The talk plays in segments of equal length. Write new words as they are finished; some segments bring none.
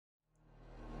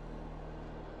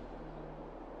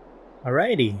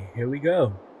Alrighty, here we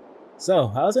go.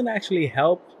 So, I wasn't actually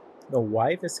help the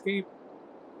wife escape,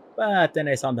 but then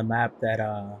I saw on the map that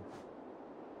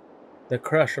the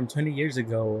crush from 20 years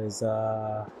ago is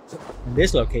in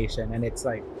this location, and it's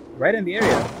like right in the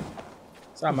area.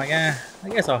 So I'm like, I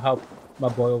guess I'll help my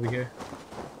boy over here.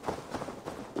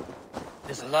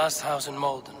 There's the last house in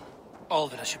Malden. All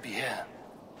of it should be here.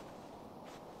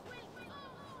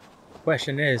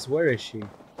 Question is, where is she?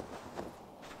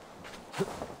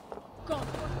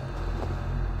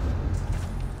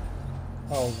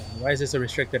 Oh, why is this a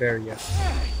restricted area?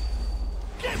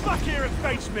 Get back here and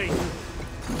face me!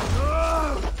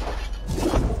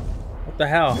 What the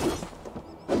hell?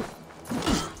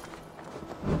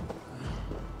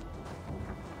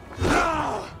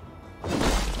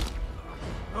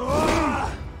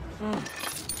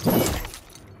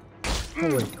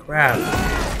 Holy crap.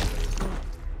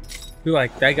 Feel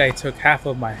like that guy took half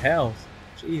of my health.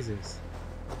 Jesus.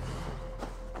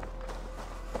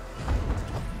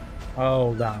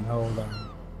 Hold on, hold on.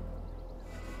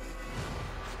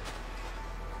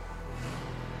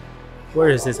 Where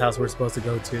is this house we're supposed to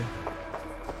go to?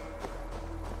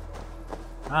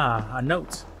 Ah, a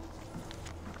note.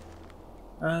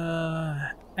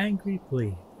 Angry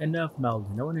plea. Enough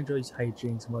Melvin. No one enjoys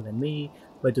hijinks more than me,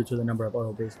 but due to the number of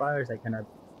oil-based fires, I cannot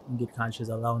in good conscience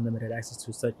allow unlimited access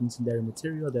to such incendiary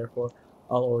material. Therefore,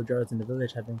 all oil jars in the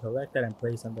village have been collected and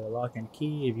placed under lock and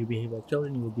key. If you behave like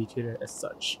children, you will be treated as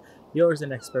such. Yours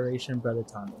in expiration, Brother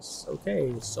Thomas.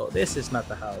 Okay, so this is not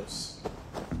the house.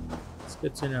 It's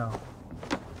good to know.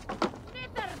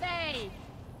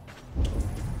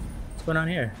 What's going on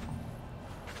here?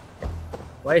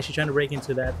 Why is she trying to break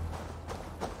into that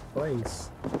place?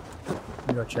 Let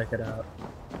me go check it out.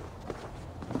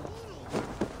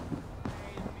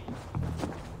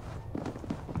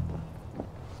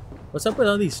 What's up with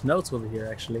all these notes over here,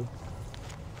 actually?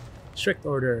 Strict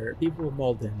order. People of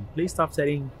Malden, please stop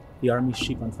setting the army's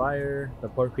sheep on fire. The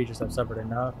poor creatures have suffered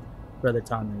enough. Brother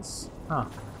Thomas. Huh.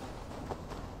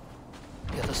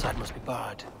 The other side must be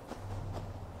barred.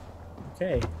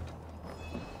 Okay.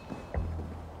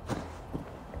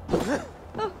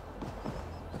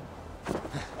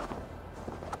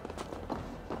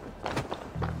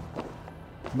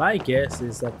 My guess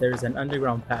is that there's an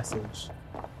underground passage.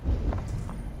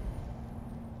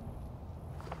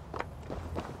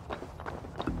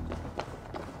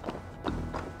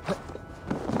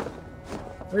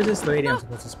 Where's this lady I'm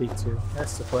supposed to speak to?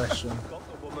 That's the question. Got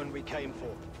the woman we came for.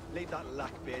 Leave that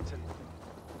lack bit and...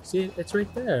 See, it's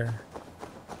right there.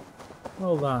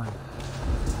 Hold on.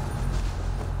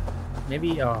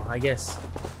 Maybe, oh, I guess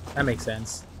that makes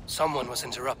sense. Someone was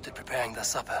interrupted preparing their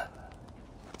supper.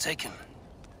 Taken.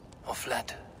 Or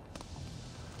fled.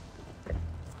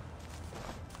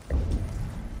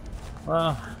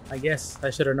 Well, I guess I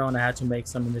should have known I had to make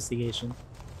some investigation.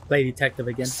 Play detective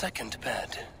again. Second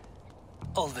bed.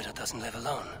 Olvida doesn't live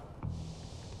alone.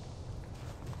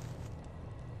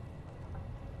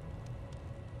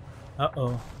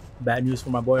 Uh-oh. Bad news for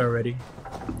my boy already.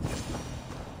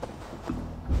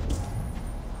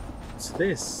 What's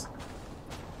this?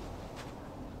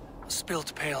 A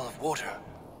spilled pail of water.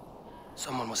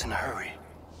 Someone was in a hurry.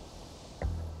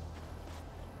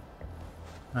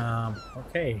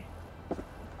 Okay.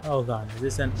 Hold on, is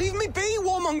this an... Leave me be,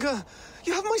 warmonger!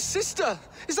 You have my sister!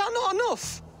 Is that not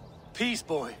enough? Peace,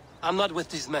 boy. I'm not with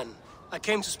these men. I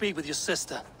came to speak with your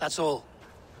sister, that's all.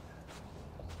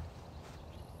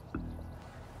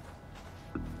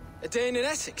 A day in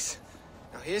Essex.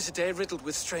 Now here's a day riddled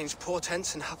with strange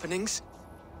portents and happenings.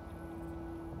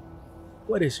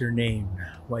 What is your name?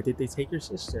 Why did they take your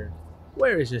sister?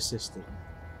 Where is your sister?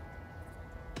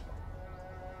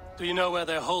 Do you know where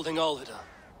they're holding Olvida?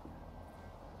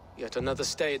 Yet another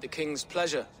stay at the King's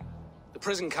pleasure. The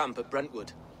prison camp at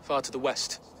Brentwood, far to the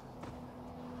west.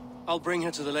 I'll bring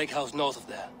her to the lake house north of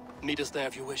there. Meet us there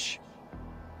if you wish.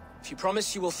 If you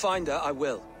promise you will find her, I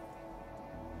will.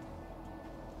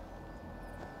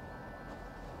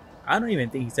 I don't even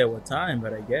think he said what time,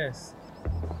 but I guess.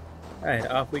 Alright,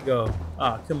 off we go.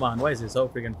 Oh, come on, why is it so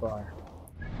freaking far?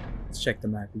 Let's check the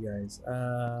map, you guys.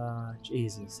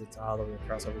 Jesus, it's all the way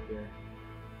across over here.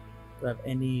 Do I have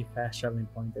any fast traveling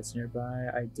point that's nearby?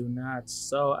 I do not,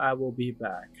 so I will be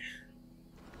back.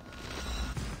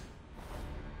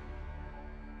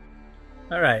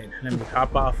 Alright, let me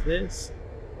hop off this.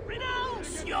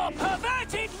 Renounce your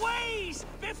perverted ways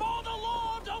before the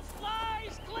Lord of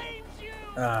Flies claims you!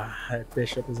 Ah, that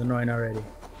bishop is annoying already.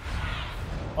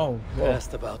 Oh, whoa.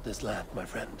 Asked about this land, my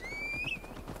friend.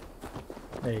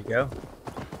 There you go.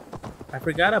 I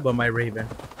forgot about my raven.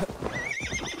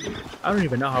 I don't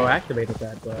even know how I activated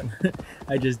that, but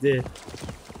I just did.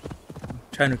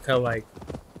 trying to cut like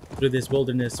through this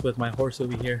wilderness with my horse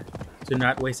over here to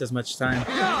not waste as much time.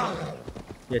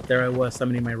 Yet there I was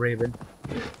summoning my raven,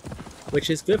 which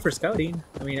is good for scouting.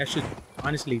 I mean, I should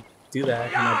honestly do that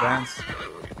in advance.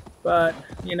 But,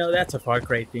 you know, that's a Far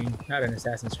Cry thing, not an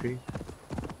Assassin's Creed.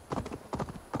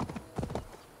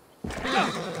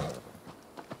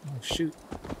 Oh, shoot.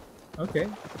 Okay.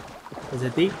 Is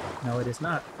it deep? No, it is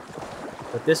not.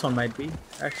 But this one might be.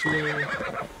 Actually...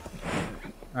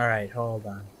 Alright, hold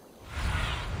on.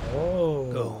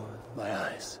 Oh. Go, my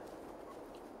eyes.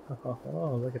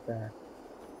 Oh, look at that.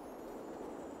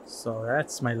 So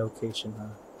that's my location,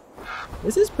 huh?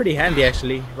 This is pretty handy,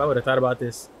 actually. If I would have thought about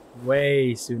this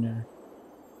way sooner.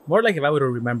 More like if I would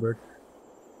have remembered.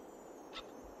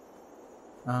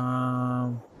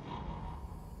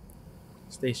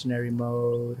 Stationary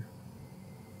mode.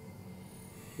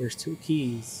 There's 2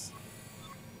 keys.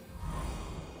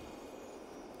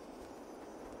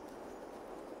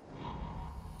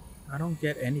 I don't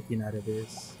get anything out of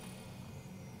this.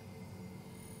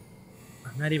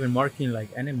 I'm not even marking like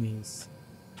enemies.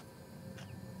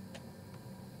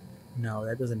 No,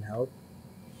 that doesn't help.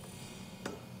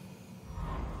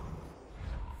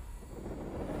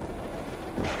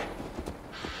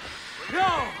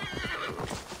 No!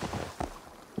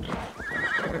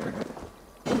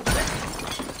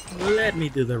 Let me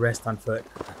do the rest on foot.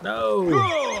 No!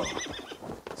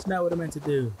 It's not what I meant to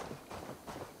do.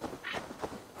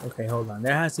 Okay, hold on.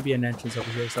 There has to be an entrance over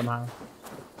here somehow.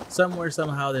 Somewhere,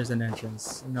 somehow, there's an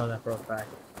entrance. I know that for a fact.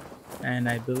 And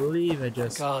I believe I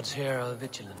just Guards here are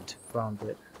vigilant. found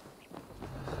it.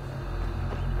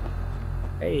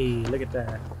 Hey, look at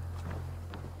that.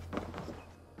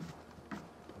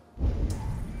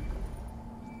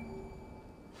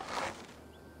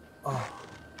 Oh.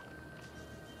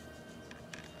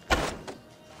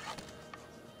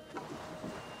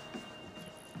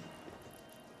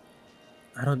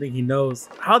 I don't think he knows.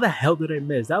 How the hell did I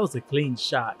miss? That was a clean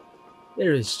shot.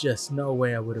 There is just no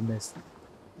way I would have missed.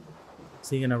 Is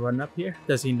he gonna run up here?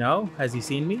 Does he know? Has he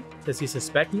seen me? Does he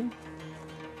suspect me?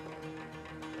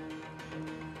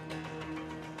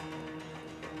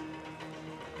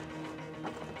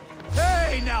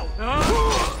 Hey, now!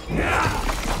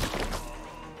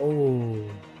 Oh,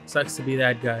 sucks to be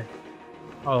that guy.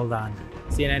 Hold on.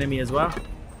 Is he an enemy as well?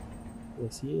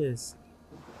 Yes, he is.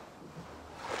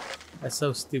 That's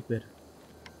so stupid.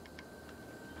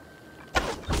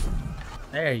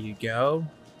 There you go.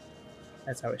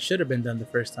 That's how it should have been done the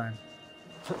first time.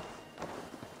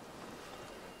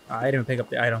 I didn't pick up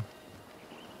the item.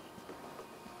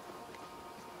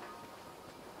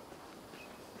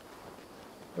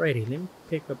 Righty, let me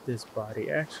pick up this body.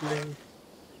 Actually,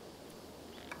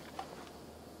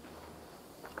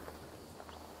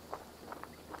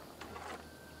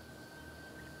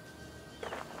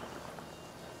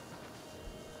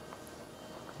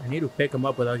 I need to pick him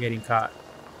up without getting caught.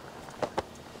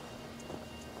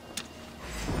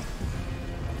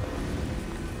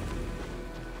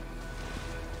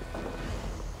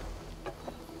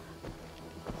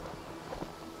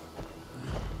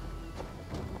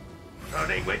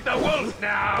 Running with the wolves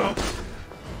now!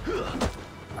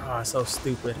 Ah, so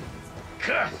stupid.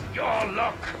 Curse your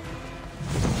luck!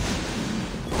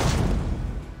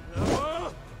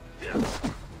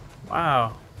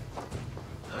 Wow.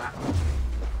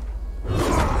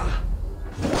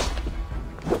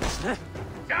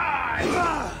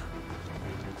 Die!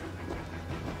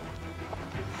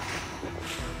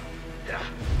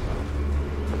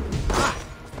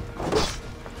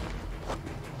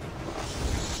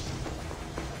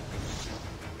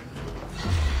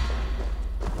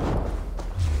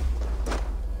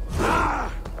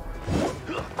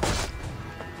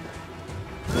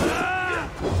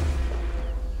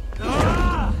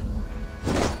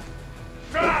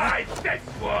 Try this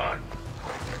one!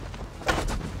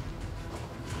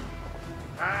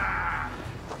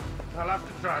 I'll have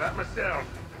to try that myself.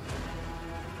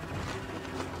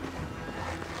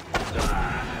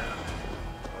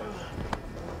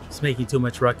 It's making too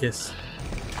much ruckus.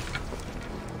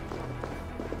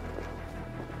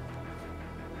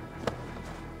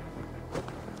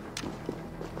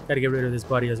 Gotta get rid of this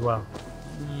body as well.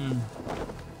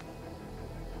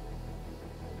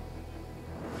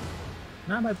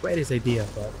 Not my brightest idea,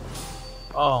 but...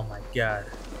 Oh my god.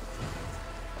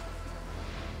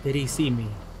 Did he see me?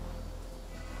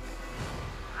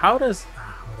 How does...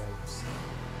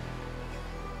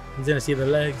 He's gonna see the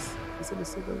legs. He's gonna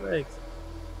see the legs.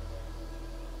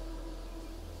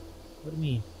 What do you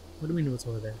mean? What do you mean what's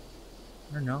over there?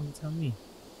 I don't know. You tell me.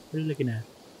 What are you looking at?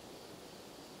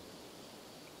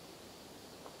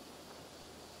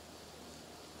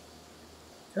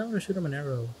 I don't want to shoot him an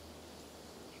arrow.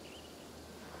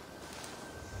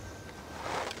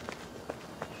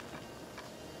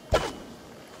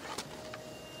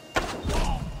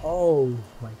 Oh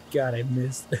my god, I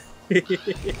missed.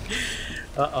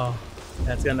 Uh-oh.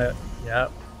 That's gonna,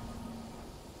 yep.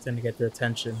 It's gonna get their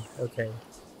attention. Okay.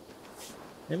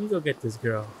 Let me go get this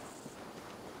girl.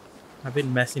 I've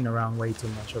been messing around way too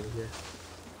much over here.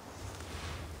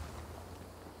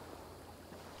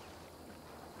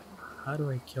 How do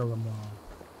I kill them all?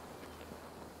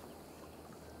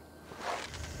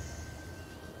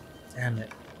 Damn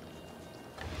it.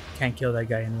 Can't kill that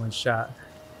guy in one shot.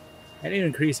 I need to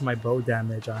increase my bow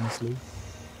damage, honestly.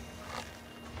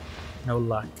 No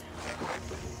luck.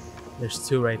 There's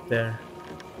two right there.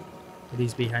 But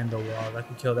he's behind the wall. I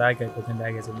could kill that guy, but then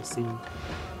that guy's in the sea.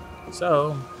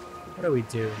 So, what do we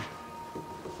do?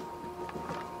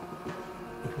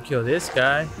 I could kill this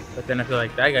guy, but then I feel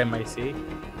like that guy might see.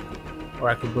 Or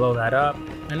I could blow that up,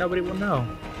 and nobody will know.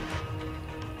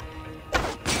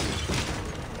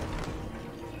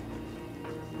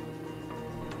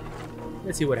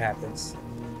 Let's see what happens.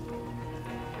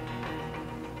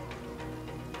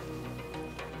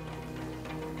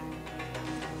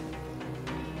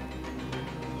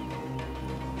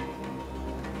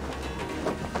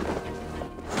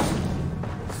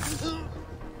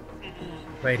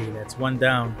 Righty, that's one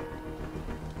down.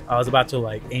 I was about to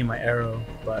like aim my arrow,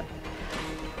 but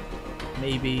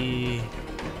maybe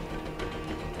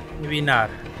not.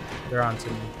 They're on to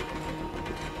me.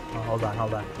 Oh, hold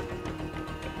on.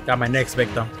 Got my next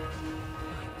victim.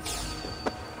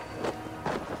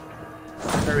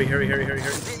 Hurry.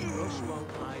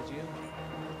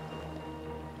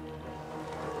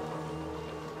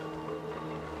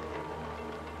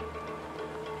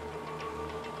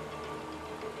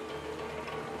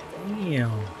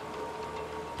 Damn.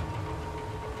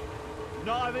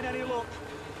 Not having any luck.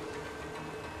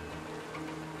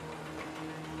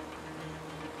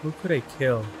 Who could I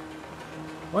kill?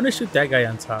 I want to shoot that guy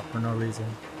on top for no reason.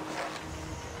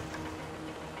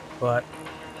 But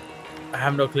I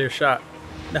have no clear shot.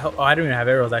 No, oh, I don't even have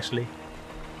arrows actually.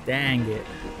 Dang it.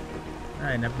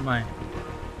 Alright, never mind.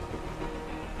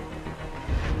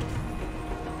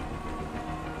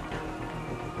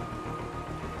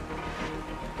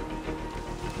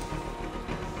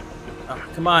 Oh,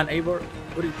 come on, Eivor.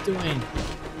 What are you doing?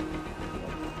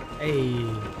 Hey.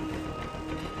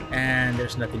 And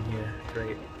there's nothing here.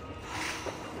 Great.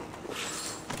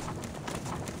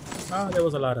 Oh, there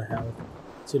was a lot of health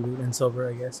to loot and silver,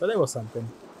 I guess. So there was something.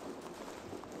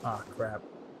 Ah, oh, crap.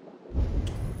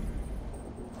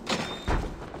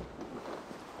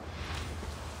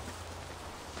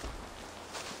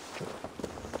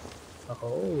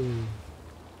 Oh.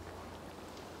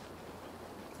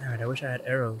 Damn it, I wish I had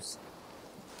arrows.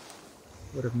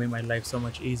 Would have made my life so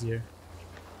much easier.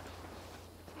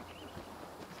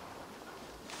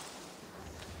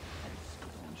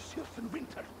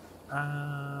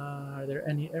 Are there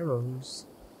any arrows?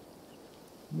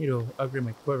 I need to upgrade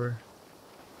my quiver.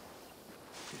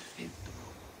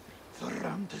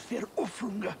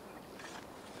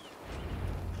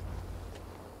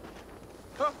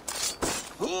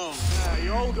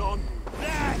 You're all gone.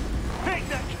 There! Pick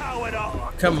that coward up!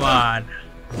 Oh, come on!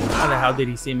 How the hell did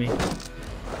he see me?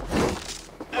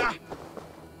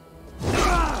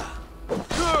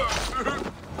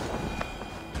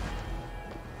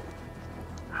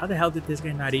 How the hell did this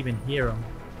guy not even hear him?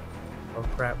 Oh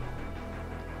crap.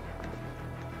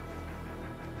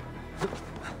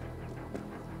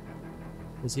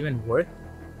 Is he even worth?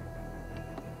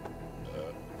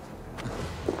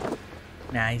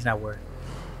 Nah, he's not worth.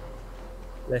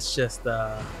 Let's just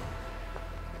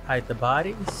hide the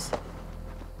bodies.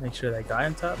 Make sure that guy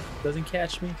on top doesn't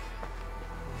catch me.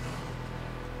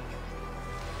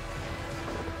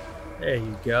 There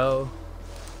you go.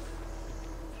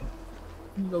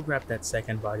 Let me go grab that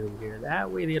second body over here.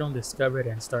 That way they don't discover it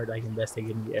and start like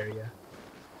investigating the area.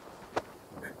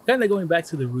 Kind of going back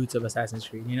to the roots of Assassin's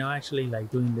Creed, you know, actually like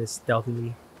doing this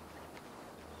stealthily.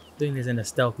 Doing this in a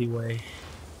stealthy way.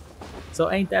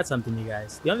 So ain't that something, you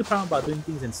guys? The only problem about doing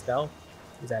things in stealth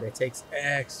is that it takes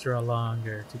extra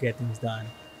longer to get things done.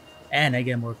 And I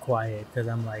get more quiet because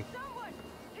I'm like...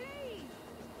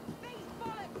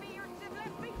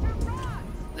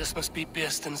 This must be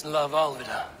Birsten's love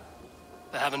Alvida.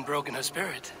 They haven't broken her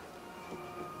spirit.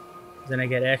 Then I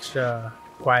get extra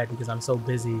quiet because I'm so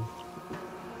busy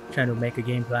trying to make a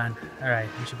game plan. Alright,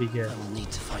 we should be good. I will need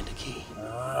to find a key.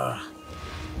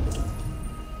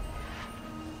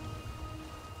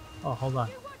 Oh, hold on.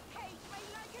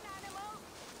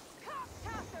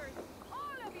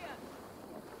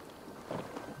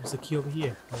 There's a key over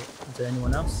here. Oh, is there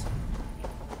anyone else?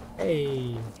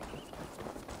 Hey!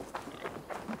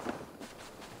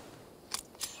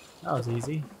 That was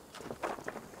easy.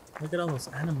 Look at all those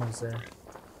animals there.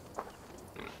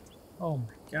 Oh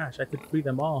my gosh, I could free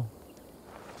them all.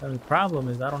 The only problem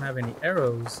is I don't have any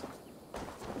arrows.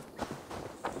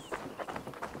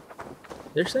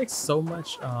 There's like so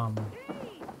much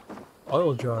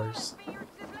oil jars.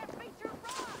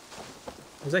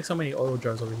 There's like so many oil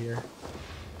jars over here.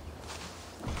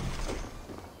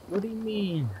 What do you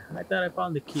mean? I thought I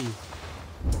found the key.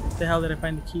 What the hell did I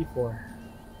find the key for?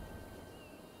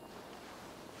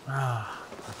 Ah.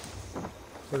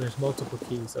 So there's multiple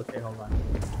keys. Okay, hold on.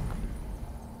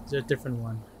 Is there a different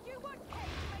one?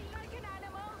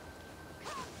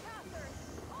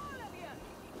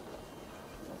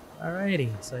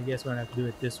 Alrighty, so I guess we're gonna have to do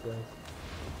it this way.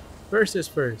 First is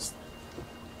first.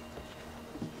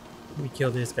 Let me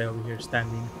kill this guy over here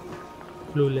standing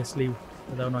cluelessly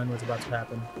without knowing what's about to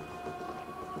happen.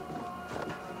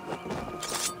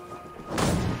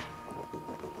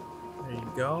 There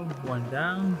you go, one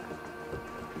down.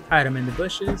 Hide him in the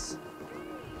bushes.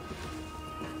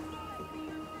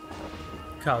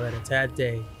 Call it a tad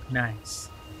day. Nice.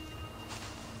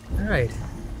 Alright.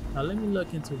 Now let me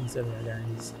look into these other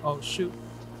guys. Oh shoot.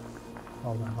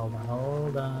 Hold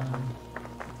on.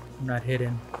 I'm not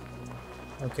hidden.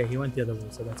 Okay, he went the other way,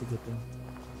 so that's a good thing.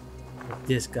 But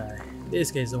this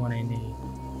guy's the one I need.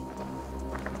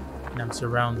 And I'm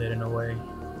surrounded in a way.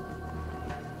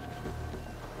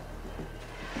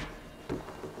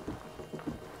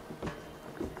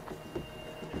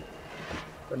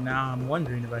 But now I'm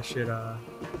wondering if I should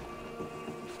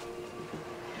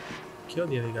kill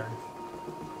the other guy.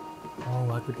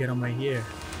 Oh, I could get him right here.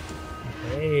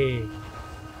 Hey.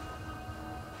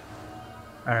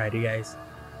 Alrighty, guys.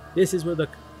 This is where the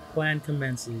plan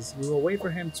commences. We will wait for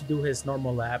him to do his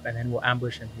normal lap, and then we'll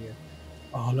ambush him here.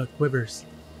 Oh, look, quivers.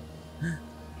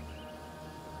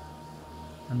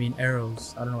 I mean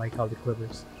arrows. I don't know why I called it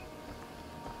quivers.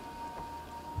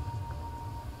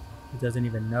 He doesn't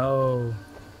even know.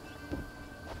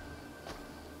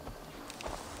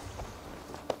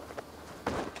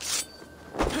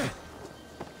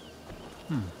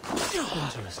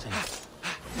 Interesting.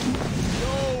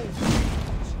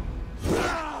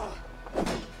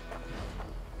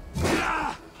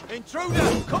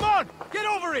 Intruder! Come on! Get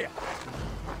over here!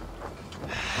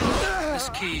 This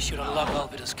key should unlock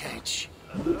Alvida's cage.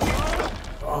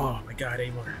 Oh my god,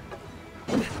 Eivor.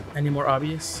 Any more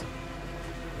obvious?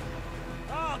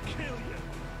 I'll kill you!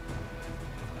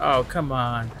 Oh, come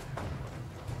on.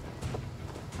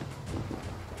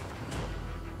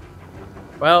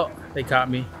 Well, they caught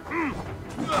me.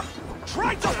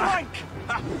 Try to flank!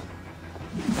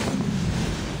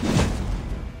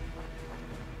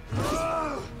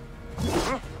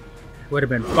 Would have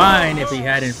been fine if he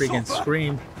hadn't freaking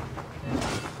screamed.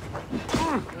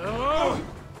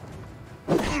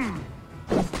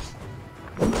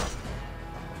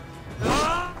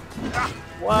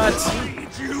 What?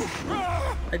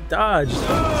 I dodged.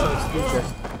 So stupid.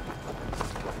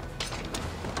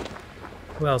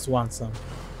 Who else wants some?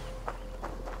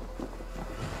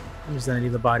 I'm just gonna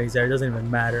leave the bodies there. It doesn't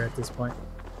even matter at this point.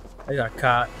 I got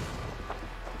caught.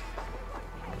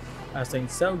 I was saying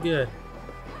so good.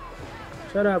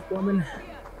 Shut up, woman.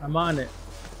 I'm on it.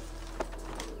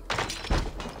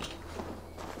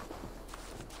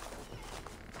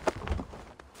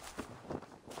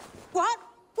 What?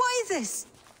 What is this?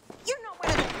 You're not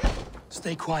one of them.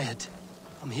 Stay quiet.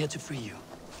 I'm here to free you.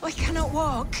 I cannot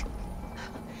walk.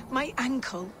 My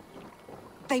ankle.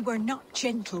 They were not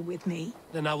gentle with me.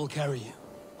 Then I will carry you.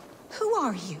 Who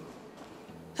are you?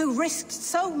 Who risked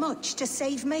so much to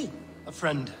save me? A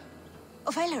friend.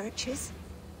 Of Ellerch's?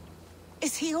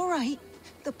 Is he all right?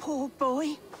 The poor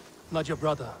boy? Not your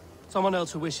brother. Someone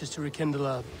else who wishes to rekindle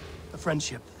a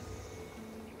friendship.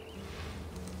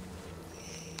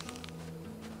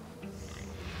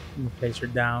 I'm gonna place her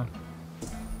down.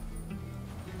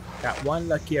 Got one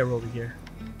lucky arrow over here.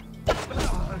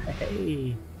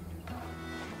 Hey.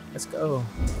 Let's go.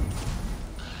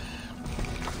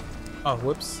 Oh,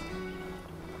 whoops.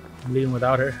 I'm leaving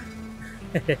without her.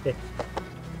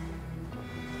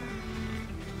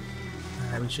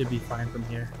 Alright, we should be fine from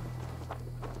here.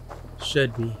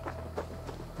 Should be.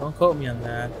 Don't quote me on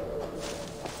that.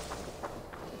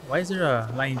 Why is there a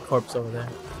lying corpse over there?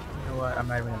 You know what? I'm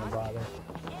not even gonna bother.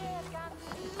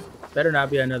 Better not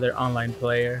be another online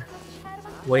player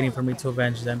waiting for me to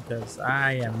avenge them, because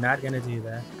I am not gonna do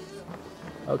that.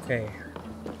 Okay.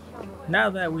 Now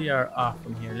that we are off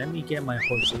from here, let me get my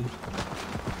horsey.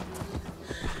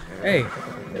 Hey,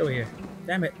 get over here.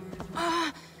 Damn it.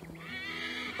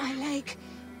 My leg.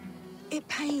 It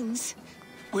pains.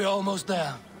 We're almost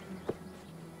there.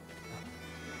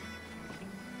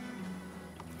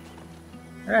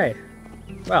 Alright.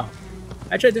 Well,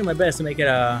 I tried doing my best to make it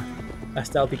a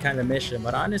stealthy kind of mission,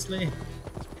 but honestly,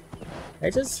 I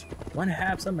just want to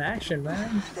have some action,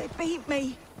 man. They beat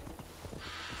me.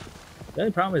 The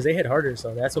only problem is they hit harder,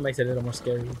 so that's what makes it a little more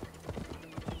scary.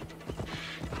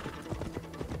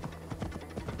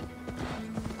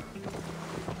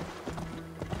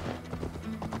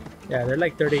 Yeah, they're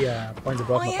like 30 points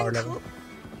above my power level.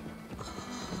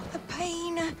 Oh, the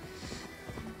pain.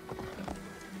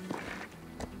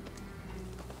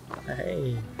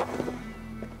 Hey.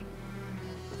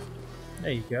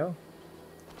 There you go.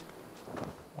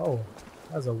 Oh,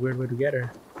 that was a weird way to get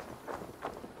her.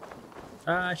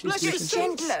 Ah, she's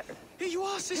Gentler. Here you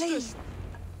are, sisters. Please.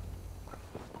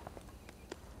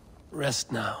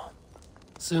 Rest now.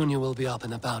 Soon you will be up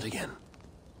and about again.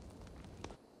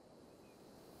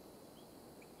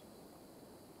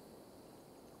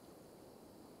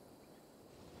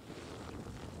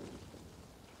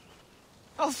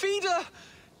 Alfida!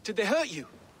 Did they hurt you?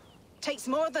 Takes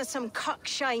more than some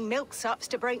cockshy milksops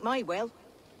to break my will.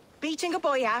 Beating a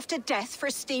boy half to death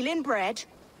for stealing bread.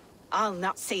 I'll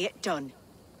not see it done.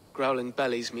 Growling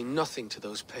bellies mean nothing to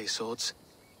those pay swords.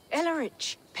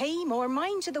 Ellerich, pay more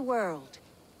mind to the world.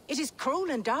 It is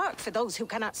cruel and dark for those who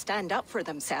cannot stand up for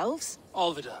themselves.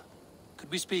 Alvida,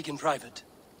 could we speak in private?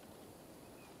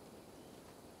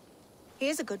 He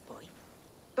is a good boy.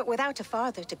 But without a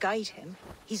father to guide him,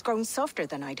 he's grown softer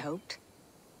than I'd hoped.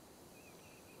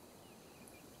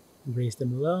 Raised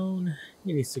him alone.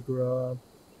 He needs to grow up.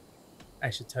 I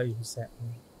should tell you who sent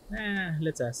me. Nah,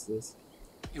 let's ask this.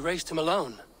 You raised him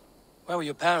alone. Where were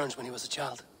your parents when he was a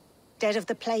child? Dead of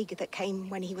the plague that came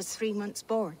when he was 3 months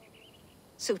born.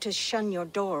 So to shun your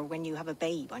door when you have a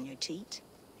babe on your teat.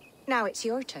 Now it's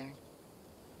your turn.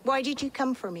 Why did you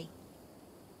come for me?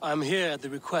 I'm here at the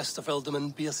request of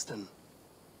Ealdorman Bearston.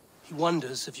 He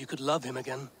wonders if you could love him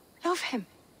again. Love him.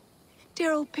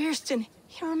 Dear old Bearston,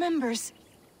 he remembers.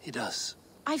 He does.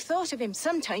 I've thought of him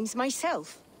sometimes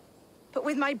myself. But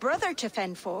with my brother to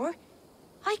fend for,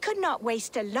 I could not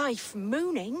waste a life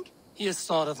mooning. He has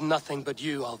thought of nothing but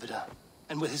you, Alvida.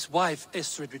 And with his wife,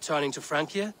 Istrid, returning to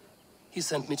Francia, he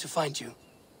sent me to find you.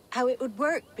 How it would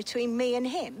work between me and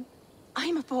him?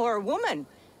 I'm a poor woman.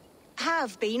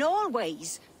 Have been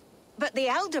always. But the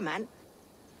Ealdorman...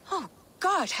 Oh,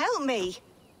 God, help me!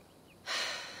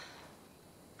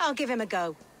 I'll give him a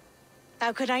go.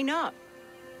 How could I not?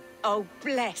 Oh,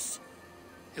 bless.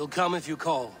 He'll come if you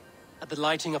call. At the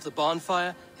lighting of the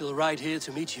bonfire, he'll ride here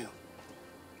to meet you.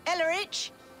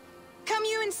 Ellerich, come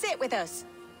you and sit with us.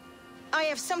 I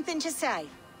have something to say.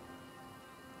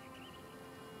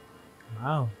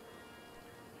 Wow.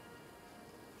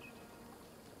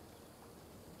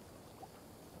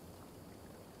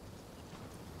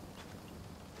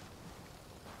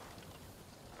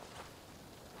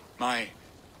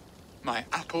 My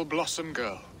apple blossom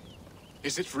girl.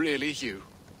 Is it really you?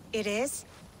 It is.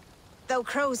 Though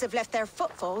crows have left their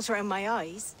footfalls round my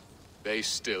eyes. They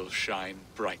still shine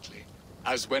brightly,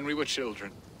 as when we were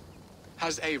children.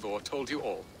 Has Eivor told you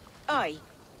all? Aye,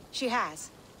 she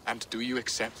has. And do you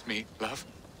accept me, love?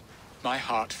 My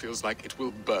heart feels like it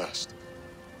will burst.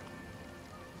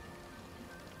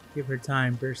 Give her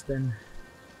time, Bearston.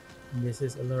 And this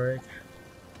is Alaric.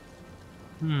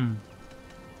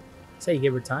 Say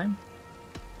give her time?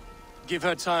 Give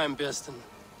her time, Bearston.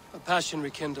 A passion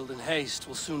rekindled in haste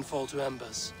will soon fall to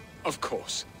embers. Of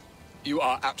course. You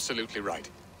are absolutely right.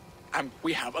 And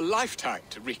we have a lifetime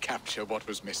to recapture what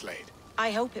was mislaid.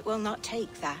 I hope it will not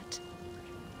take that.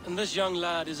 And this young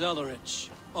lad is Ellerich,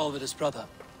 Alvida's brother.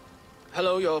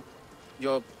 Hello,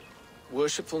 your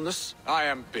worshipfulness. I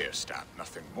am Beerstan,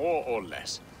 nothing more or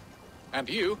less. And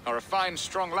you are a fine,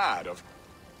 strong lad of...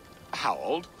 how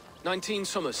old? 19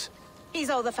 summers. He's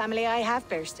all the family I have,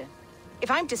 Bearston. If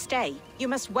I'm to stay, you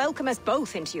must welcome us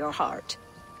both into your heart.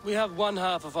 We have one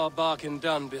half of our bargain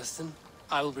done, Bearston.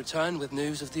 I will return with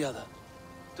news of the other.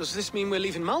 Does this mean we're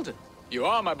leaving Malden? You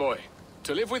are, my boy,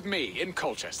 to live with me in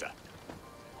Colchester.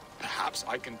 Perhaps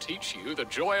I can teach you the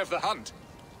joy of the hunt.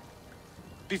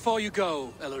 Before you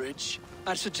go, Ellerich,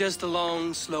 I'd suggest a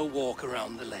long, slow walk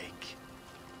around the lake.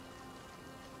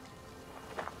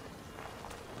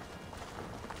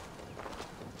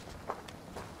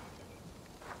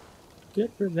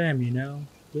 Good for them, you know.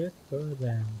 Good for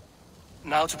them.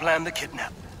 Now to plan the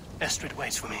kidnap. Estrid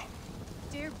waits for me.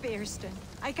 Dear Bearston,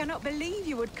 I cannot believe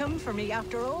you would come for me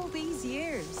after all these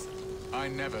years. I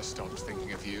never stopped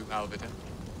thinking of you, Alvida.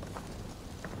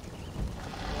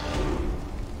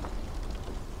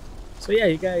 So yeah,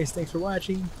 you guys, thanks for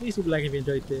watching. Please leave a like if you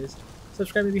enjoyed this.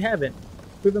 Subscribe if you haven't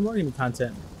for even more gaming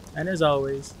content. And as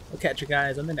always, I'll catch you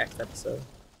guys on the next episode.